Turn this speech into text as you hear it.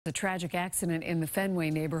A tragic accident in the Fenway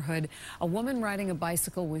neighborhood. A woman riding a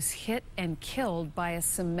bicycle was hit and killed by a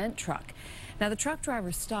cement truck. Now, the truck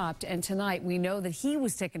driver stopped, and tonight we know that he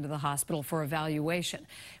was taken to the hospital for evaluation.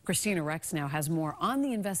 Kristina now has more on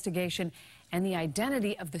the investigation and the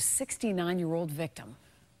identity of the 69-year-old victim.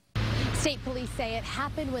 State police say it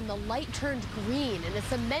happened when the light turned green and a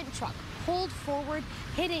cement truck pulled forward,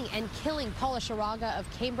 hitting and killing Paula Sharaga of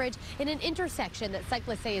Cambridge in an intersection that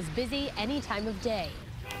cyclists say is busy any time of day.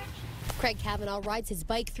 Craig Cavanaugh rides his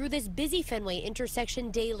bike through this busy Fenway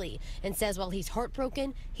intersection daily and says while he's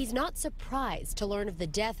heartbroken, he's not surprised to learn of the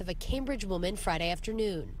death of a Cambridge woman Friday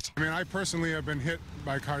afternoon. I personally have been hit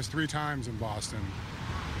by cars 3 times in Boston,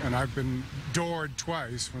 and I've been doored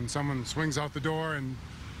twice when someone swings out the door and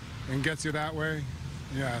gets you that way.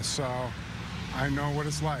 Yeah, so I know what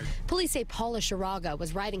it's like. Police say Paula Sharaga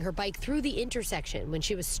was riding her bike through the intersection when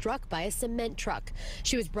she was struck by a cement truck.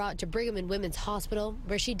 She was brought to Brigham and Women's Hospital,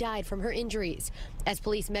 where she died from her injuries. As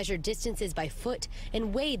police measured distances by foot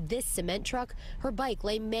and weighed this cement truck, her bike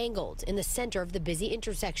lay mangled in the center of the busy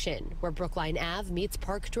intersection, where Brookline Ave meets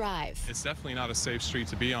Park Drive. It's definitely not a safe street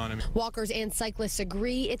to be on. Walkers and cyclists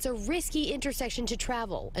agree it's a risky intersection to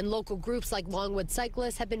travel, and local groups like Longwood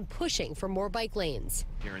Cyclists have been pushing for more bike lanes.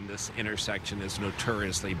 Here in this intersection is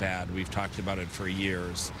notoriously bad. We've talked about it for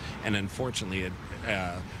years, and unfortunately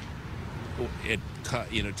it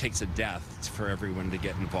takes a death for everyone to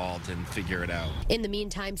get involved and figure it out. In the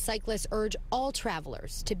meantime, cyclists urge all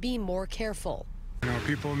travelers to be more careful.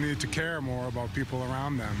 People need to care more about people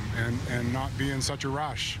around them and not be in such a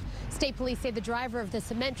rush. State police say the driver of the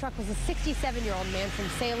cement truck was a 67-year-old man from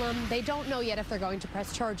Salem. They don't know yet if they're going to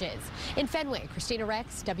press charges. In Fenway, Kristina,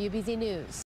 WBZ News.